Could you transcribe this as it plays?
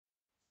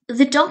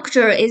The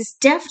Doctor is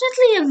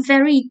definitely a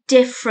very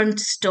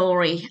different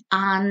story,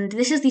 and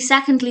this is the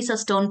second Lisa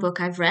Stone book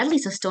I've read.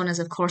 Lisa Stone is,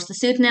 of course, the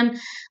pseudonym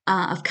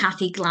of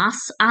Kathy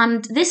Glass,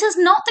 and this is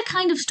not the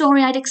kind of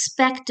story I'd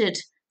expected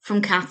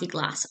from Kathy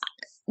Glass.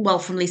 Well,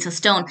 from Lisa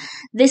Stone.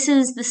 This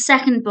is the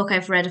second book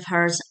I've read of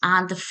hers,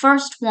 and the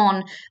first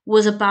one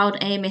was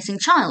about a missing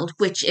child,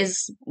 which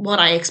is what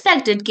I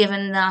expected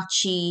given that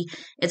she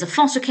is a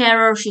foster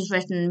carer. She's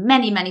written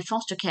many, many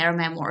foster care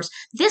memoirs.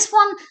 This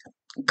one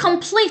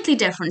completely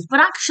different.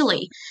 But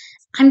actually,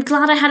 I'm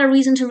glad I had a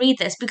reason to read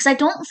this because I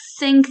don't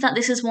think that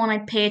this is one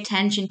I'd pay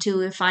attention to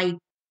if I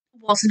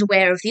wasn't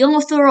aware of the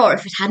author or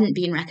if it hadn't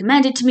been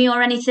recommended to me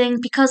or anything,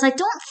 because I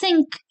don't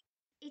think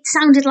it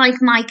sounded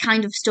like my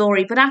kind of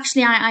story, but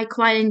actually I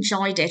quite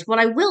enjoyed it. What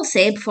I will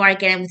say before I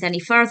get in with any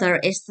further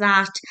is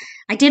that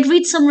I did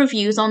read some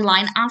reviews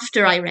online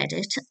after I read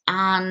it,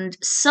 and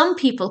some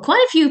people,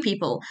 quite a few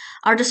people,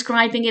 are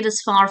describing it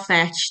as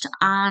far-fetched,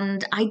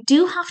 and I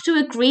do have to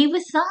agree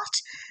with that,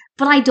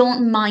 but I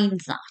don't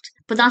mind that.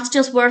 But that's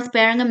just worth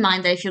bearing in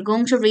mind that if you're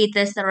going to read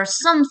this, there are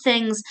some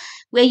things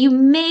where you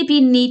maybe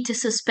need to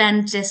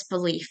suspend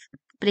disbelief.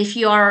 But if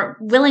you are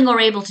willing or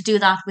able to do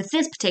that with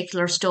this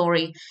particular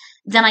story,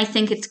 then I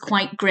think it's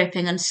quite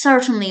gripping and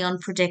certainly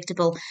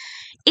unpredictable.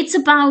 It's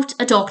about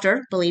a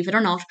doctor, believe it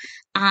or not,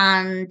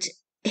 and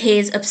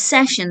his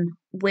obsession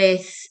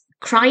with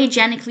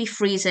cryogenically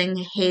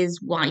freezing his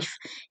wife.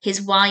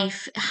 His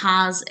wife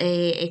has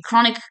a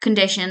chronic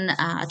condition,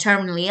 a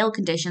terminally ill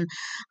condition,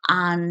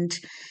 and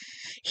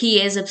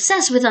he is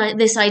obsessed with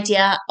this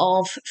idea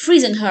of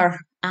freezing her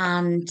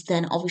and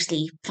then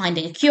obviously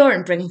finding a cure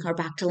and bringing her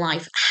back to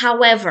life.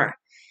 However,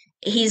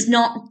 he's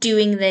not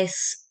doing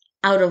this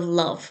out of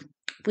love.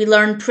 We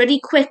learn pretty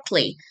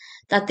quickly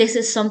that this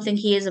is something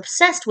he is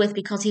obsessed with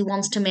because he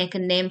wants to make a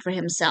name for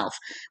himself.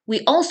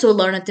 We also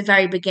learn at the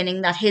very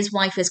beginning that his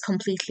wife is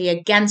completely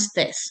against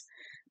this,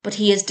 but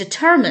he is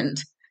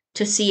determined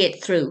to see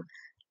it through.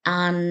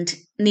 And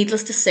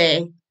needless to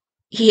say,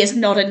 he is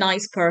not a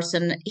nice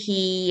person.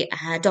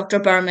 Dr.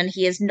 Berman,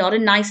 he is not a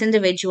nice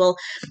individual.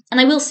 And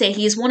I will say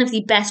he is one of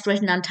the best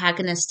written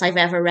antagonists I've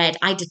ever read.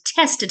 I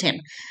detested him.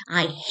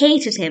 I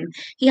hated him.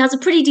 He has a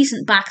pretty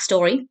decent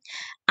backstory,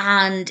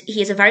 and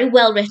he is a very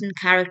well written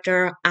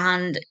character,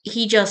 and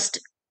he just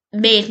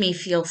made me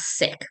feel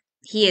sick.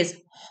 He is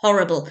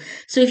horrible.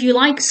 So if you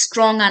like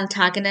strong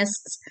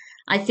antagonists,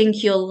 I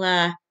think you'll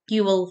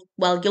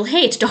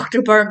hate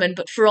Dr. Berman,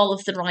 but for all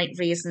of the right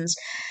reasons.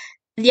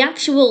 The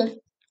actual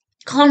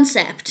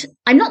concept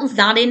I'm not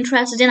that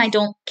interested in. I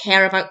don't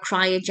care about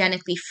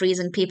cryogenically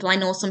freezing people. I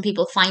know some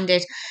people find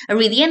it a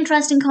really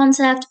interesting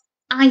concept.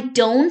 I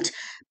don't.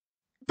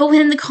 But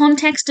within the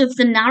context of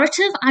the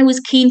narrative, I was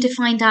keen to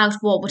find out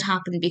what would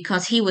happen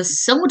because he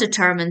was so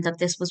determined that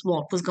this was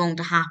what was going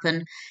to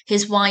happen.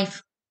 His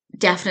wife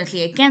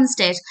definitely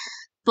against it.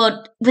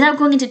 But without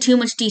going into too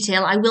much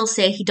detail, I will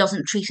say he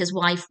doesn't treat his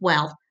wife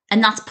well.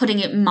 And that's putting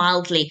it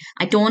mildly.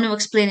 I don't want to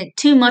explain it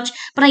too much,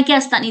 but I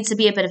guess that needs to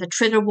be a bit of a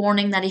trigger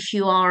warning that if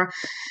you are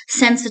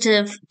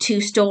sensitive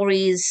to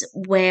stories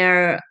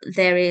where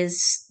there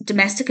is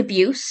domestic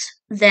abuse,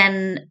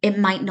 then it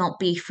might not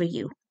be for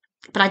you.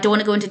 But I don't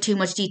want to go into too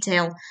much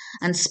detail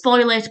and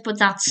spoil it, but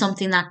that's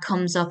something that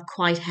comes up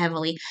quite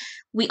heavily.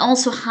 We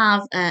also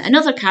have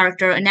another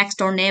character, a next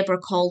door neighbour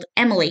called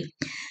Emily,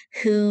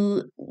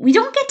 who we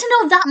don't get to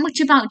know that much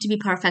about, to be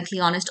perfectly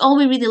honest. All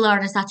we really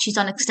learn is that she's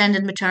on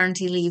extended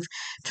maternity leave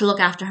to look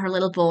after her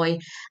little boy,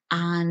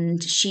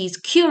 and she's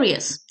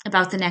curious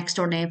about the next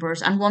door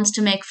neighbours and wants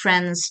to make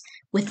friends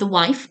with the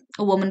wife,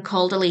 a woman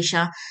called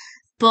Alicia.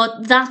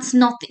 But that's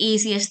not the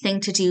easiest thing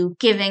to do,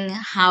 given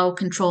how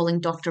controlling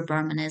Dr.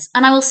 Berman is.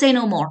 And I will say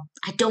no more.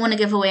 I don't want to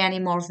give away any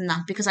more than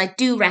that because I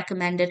do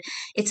recommend it.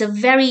 It's a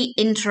very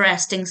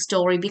interesting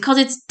story because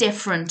it's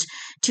different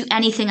to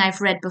anything I've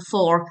read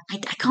before. I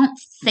can't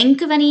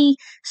think of any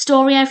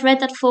story I've read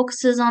that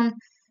focuses on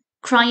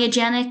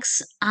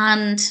cryogenics,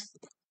 and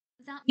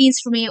that means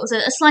for me it was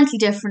a slightly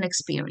different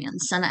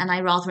experience, and I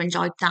rather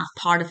enjoyed that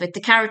part of it.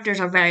 The characters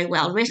are very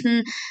well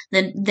written,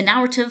 the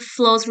narrative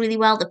flows really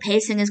well, the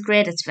pacing is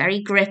great, it's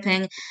very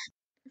gripping.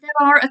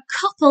 There are a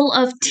couple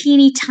of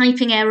teeny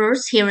typing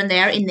errors here and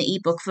there in the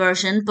ebook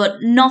version, but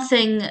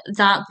nothing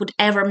that would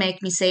ever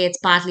make me say it's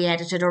badly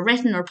edited or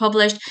written or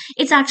published.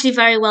 It's actually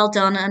very well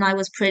done, and I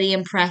was pretty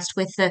impressed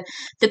with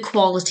the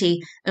quality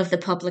of the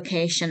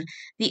publication.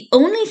 The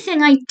only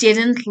thing I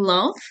didn't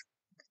love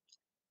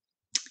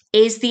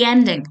is the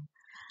ending.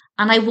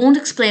 And I won't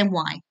explain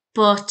why,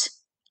 but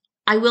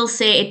I will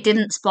say it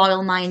didn't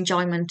spoil my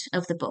enjoyment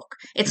of the book.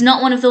 It's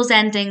not one of those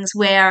endings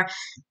where,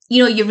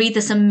 you read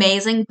this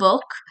amazing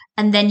book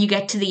and then you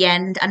get to the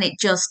end and it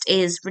just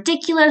is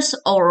ridiculous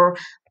or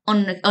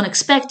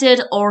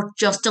unexpected or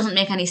just doesn't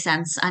make any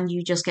sense and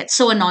you just get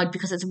so annoyed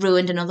because it's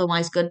ruined an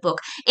otherwise good book.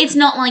 It's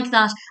not like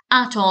that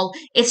at all.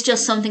 It's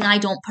just something I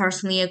don't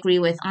personally agree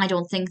with. I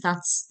don't think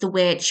that's the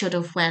way it should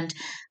have went.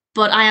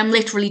 But I am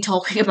literally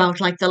talking about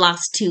like the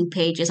last 2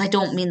 pages. I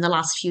don't mean the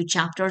last few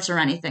chapters or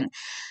anything.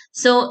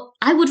 So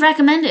I would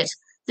recommend it.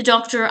 The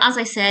Doctor, as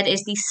I said,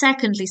 is the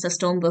second Lisa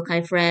Stone book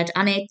I've read,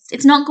 and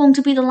it's not going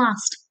to be the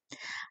last.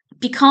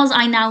 Because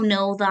I now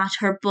know that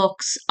her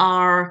books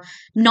are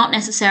not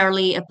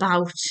necessarily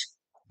about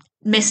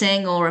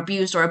missing or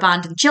abused or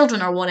abandoned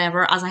children or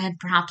whatever, as I had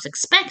perhaps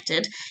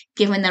expected,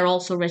 given they're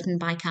also written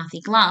by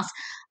Kathy Glass,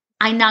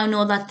 I now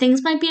know that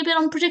things might be a bit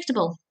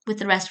unpredictable with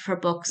the rest of her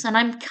books, and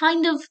I'm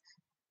kind of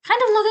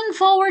looking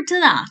forward to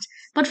that.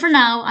 But for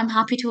now, I'm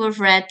happy to have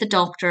read The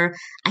Doctor.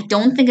 I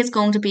don't think it's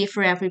going to be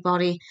for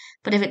everybody,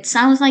 but if it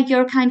sounds like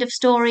your kind of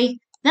story,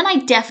 then I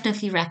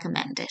definitely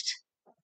recommend it.